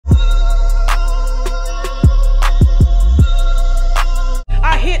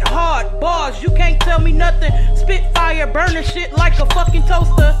tell me nothing. Spit fire, burning shit like a fucking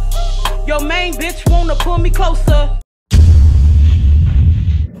toaster. Your main bitch wanna pull me closer.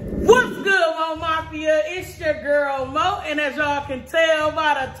 What's good, Mo Mafia? It's your girl Mo, and as y'all can tell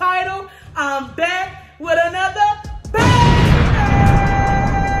by the title, I'm back with another banger.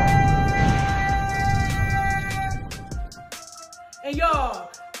 And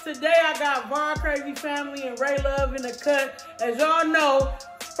y'all, today I got Von Crazy Family and Ray Love in the cut. As y'all know,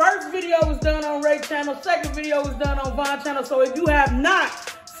 first video was done on Ray channel, second video was done on Von channel. So if you have not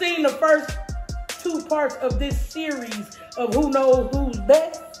seen the first two parts of this series of Who Knows Who's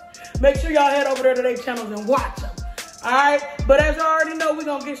Best, make sure y'all head over there to their channels and watch them. All right, but as you already know, we're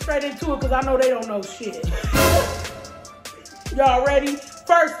gonna get straight into it because I know they don't know shit. Y'all ready?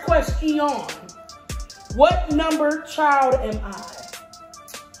 First question on. What number child am I?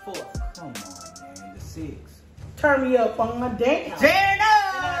 4. Come on, man. The 6. Turn me up on my damn. Jenna!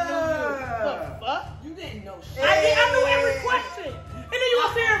 What the fuck? You didn't know shit. I knew every question. And then you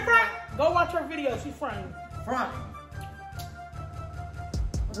want to see her in front? Go watch her video. She's fronting. Front.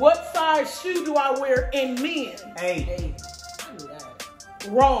 What size shoe do I wear in men? 8. I knew that.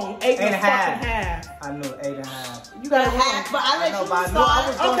 Wrong. 8 and a fucking half. I knew 8 and a half. You got it wrong. But I let you I was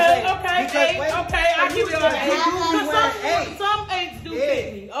start. gonna say, Okay, because 8. wait, Okay, I give you an 8. eight. Some 8s do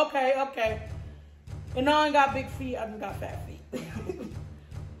fit me. Okay. And I ain't got big feet. I just got fat feet.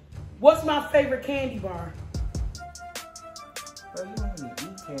 What's my favorite candy bar? Bro, you don't even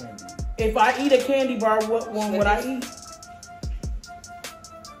eat candy. If I eat a candy bar, what one would I eat?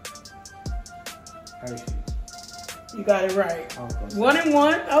 Hershey's. You got it right. 1 and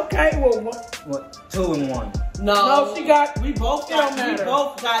 1. Okay, well, What? 2 and 1. no, she got. We both It don't got. We matter.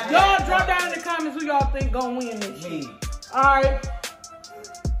 both got. Y'all drop down in the comments who y'all think gonna win this shit. Me. All right.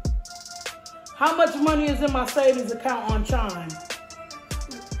 How much money is in my savings account on Chime?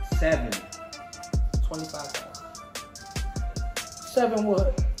 7. 25,000. 7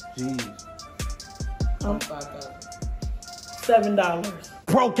 what? Jeez. 25,000. $7.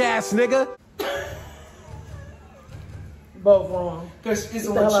 Broke ass nigga. Both wrong. Because it's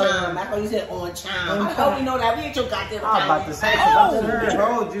on The hell out of Chime. here. That's what you said on Chime. On I Chime. hope you know that. We ain't your goddamn I was about to say, because I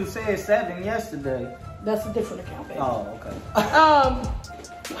heard you said 7 yesterday. That's a different account, baby. Oh, okay.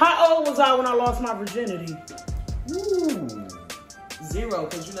 How old was I when I lost my virginity? Ooh. 0,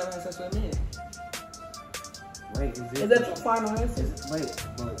 because you never had sex with a man. Wait, Is that your final answer? Wait,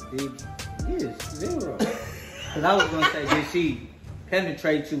 but yes, 0. Because I was going to say, did she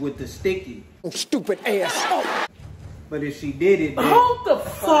penetrate you with the sticky? Stupid ass. But if she did it, then... Hold the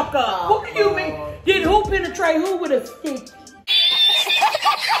fuck up. What do you mean? Did who penetrate who with a stick?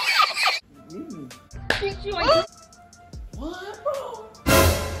 What, bro?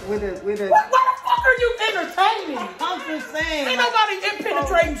 With a... Why the fuck are you entertaining? I'm just saying. Ain't nobody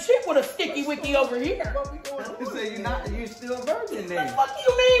penetrating shit with a sticky wicky over here. So you're still a virgin The then. fuck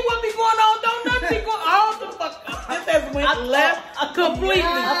you mean what be going on? Don't nothing be going on. The fuck? This has went left completely.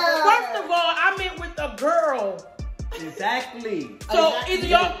 First of all, I meant with a girl. Exactly. So is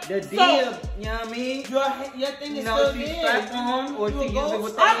your The D so, of, you know what I mean? Your thing You is know, still she there. strapped on or she use it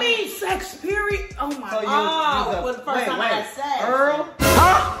with I mean sex period. Oh my So god. for the first time I had sex. Earl?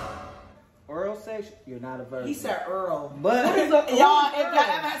 Huh? Oral sex? You're not a virgin. He said Earl. But What is a Y'all, if y'all ever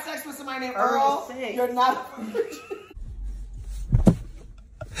had sex with somebody named Earl Earl, sex. you're not a virgin.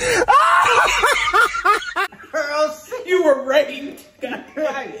 Earl sex. You were raped.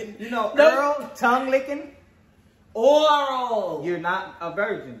 Right. You know, Nope. Earl, tongue licking, Oral. you're not a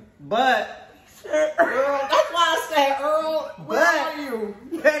virgin. But Earl. That's why I said Earl. Where But- are you?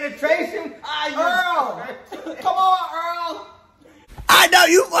 penetration, Earl. Come on, Earl. I know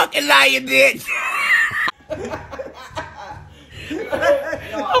you fucking lying, bitch. I'm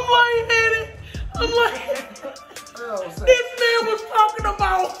lightheaded. I'm like, Earl said. this man was talking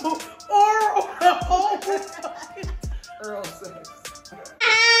about oral. Earl says.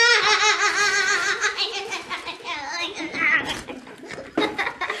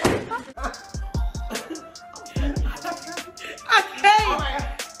 I can't.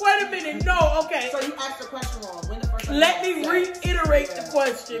 Wait a minute. No, okay. So you asked the question wrong. When the first time Let you me had sex? reiterate the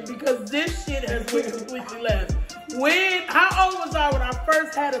question because this shit has went completely left. How old was I when I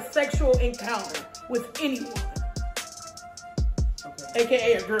first had a sexual encounter with anyone? Okay.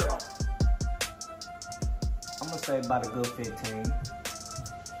 AKA a girl. I'm gonna say about a good 15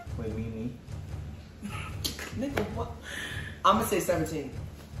 with Mimi. Nigga, what? I'm gonna say 17.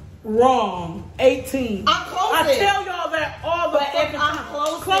 Wrong. 18. I'm close. I tell y'all that all the But if fucking I'm time.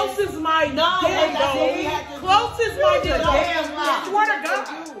 closest- Closest my No, dick, that's what we though. had to do. Closest my dick. Damn lie. Swear to God.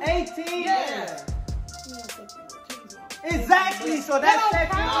 18? Yeah. Exactly. So that's That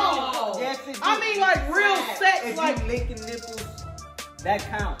sex. don't count. No. Yes, it I mean, like real sex, if like. you licking nipples, that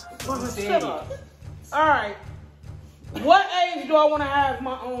counts. Shut up. All right. What age do I want to have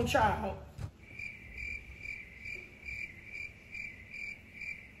my own child?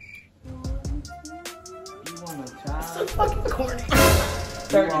 You want a So child? fucking corny.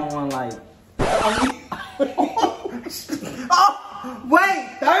 You want one like? Oh, wait,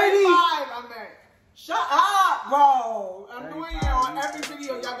 30. I'm married. Shut up, bro. I'm doing it on every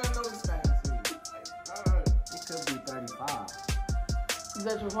video. Y'all gonna know this fact. It could be 35, Is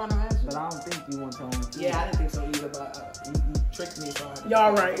that your final answer? but I don't think you want your own kid. Yeah, I didn't think so either, but you tricked me. So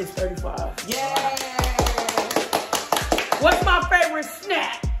Y'all right, it's 35. yeah. What's my favorite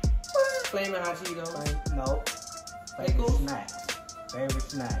snack? Flaming hot Cheetos. No. Pickles? Snacks. Favorite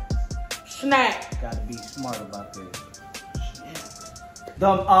snacks. Snack. Gotta be smart about this. The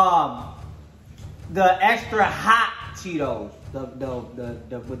extra hot Cheetos.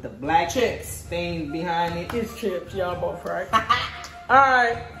 The with the black Chips. thing behind it. It's chips, y'all both right.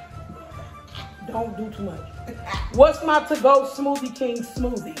 Alright. Don't do too much. What's my to-go Smoothie King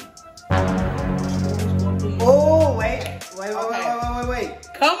smoothie? Oh, wait.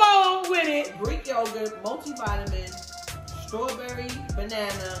 Come on with it. Greek yogurt, multivitamin, strawberry,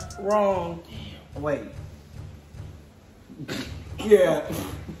 banana. Wrong. Wait. Yeah.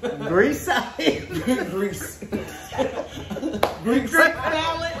 Grease salad. Grease. Greek salad. Greek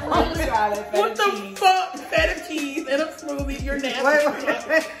salad. What the fuck? Feta cheese in a smoothie. You're nasty.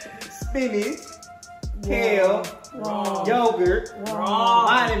 Wait. Spinach. Kale. Wrong. Yogurt. Wrong.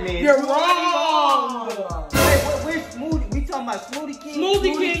 Vitamins. You're wrong. Wait, which smoothie? We talking about Smoothie King?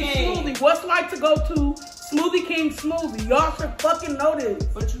 Smoothie King smoothie. What's like to go to Smoothie King smoothie? Y'all should fucking know this.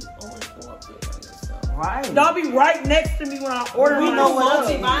 But you always go up there by yourself. Right. Y'all be right next to me when I order We my know what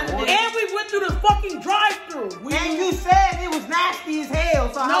stuff. multivitamin. And we went through the fucking drive-through. And you said it was nasty as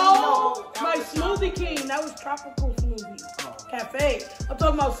hell, so how you know? No, my Smoothie King. That was tropical smoothie. Cafe. I'm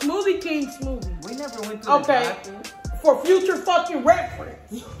talking about Smoothie King smoothie. We never went to Okay. the drive-thru. For future fucking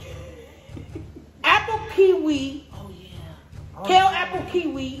reference. Apple kiwi. Oh yeah. Kale apple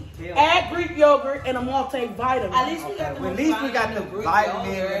kiwi. Kale. Add Greek yogurt and a multivitamin. At least we got the Well, at least we got the Greek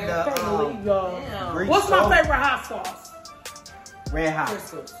vitamin yogurt. and the Can't believe y'all. Damn. Greek What's my soda. favorite hot sauce? Red hot.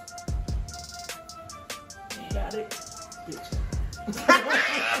 Crystals. Got it.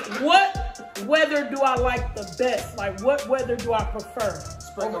 What weather do I like the best? Like, what weather do I prefer?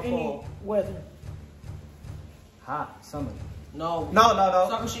 Spring or over any fall? weather? Hot. Summer. No. No.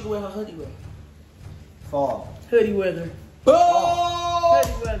 Something she can wear her hoodie with. Fall. Hoodie weather. Boom!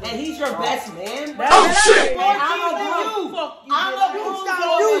 Hoodie weather. And he's your best man, bro. That's shit! it. I'm a You. grown- Fuck you. I'm a grown You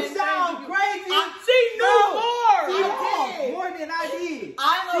woman. sound crazy. She knew No. more. She I did. lost more than I did.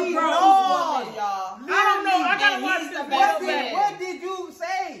 I'm a She grown lost. woman, y'all. I don't know. I gotta And watch he's this the video best back. What did you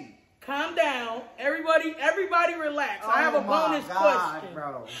say? Calm down. Everybody relax. I have a Oh my bonus God, question.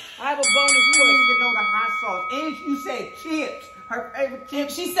 bro. I have a bonus You didn't question. even know the hot sauce. And you said chips. Her favorite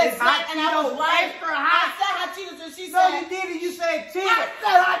chips. She said is snack, and I was Cheetos, right. Extra I hot. said hot Cheetos, and she No, said you didn't. You said chips. I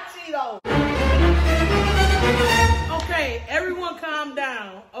said hot Cheetos. Okay, everyone calm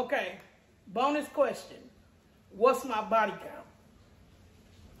down. Okay, bonus question. What's my body count?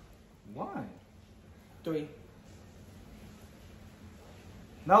 1. 3.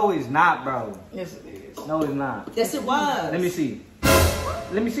 No, it's not, bro. Yes, it is. No, it's not. Yes, it was. Let me see.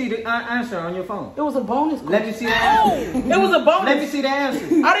 Let me see the answer on your phone. It was a bonus question. Let me see the answer. It was a bonus. Let me see the answer. I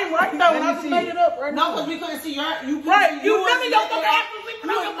didn't write that one. Let me I just see. made it up right No, now. because we couldn't see your. Right, you was none of your making fucking up- answers even You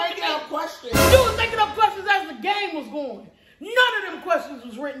know was your making fucking up questions. You was making up questions as the game was going. None of them questions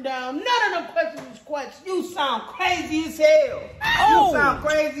was written down. None of them questions was questions. You sound crazy as hell. Oh. You sound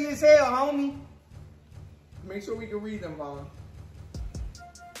crazy as hell, homie. Make sure we can read them, Vaughn.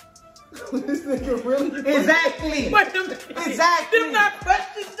 This nigga really. Exactly. Wait a minute. Exactly. Them not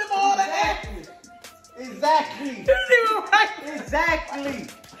questions, them all the answers. Exactly. He didn't even write it. Exactly.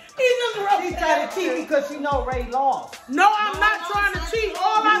 He just wrote She the tried to answer. cheat because she know Ray lost. No, I'm not trying to cheat.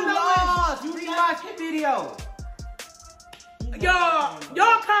 All I You know lost. You rewatch the video. is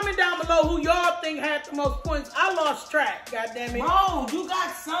y'all comment down below who y'all think had the most points. I lost track. God damn it. Bro, you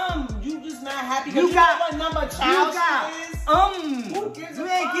got some. You just not happy. You got- know what number You child got she is. Who gives You a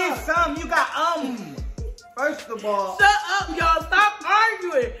ain't get fuck? some. You got First of all, Shut up, y'all. Stop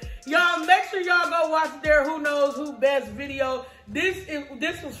arguing. Y'all, make sure y'all go watch their Who Knows Who Best video. This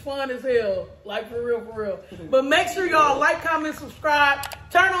was fun as hell. Like, for real, for real. But make sure y'all like, comment, subscribe.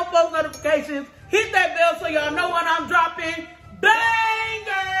 Turn on post notifications. Hit that bell so y'all know when I'm dropping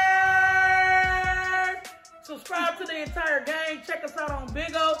bangers. Subscribe to the entire gang. Check us out on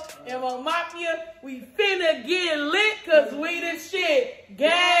BIGO and MOEMAFIAA. We finna get lit because we the shit.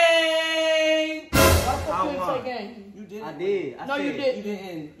 Gang. Why the fuck you didn't say gang? You did. I did. No, you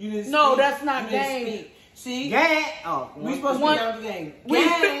didn't. You didn't. No, speak. that's not You didn't gang. speak. See? Gang. Oh, We supposed to be down to gang. We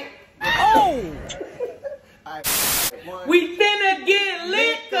Gang. Oh. Alright. We finna get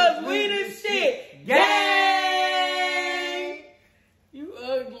lit because we the shit. Gang. You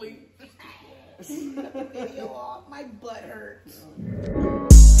ugly. Yo, my butt hurts.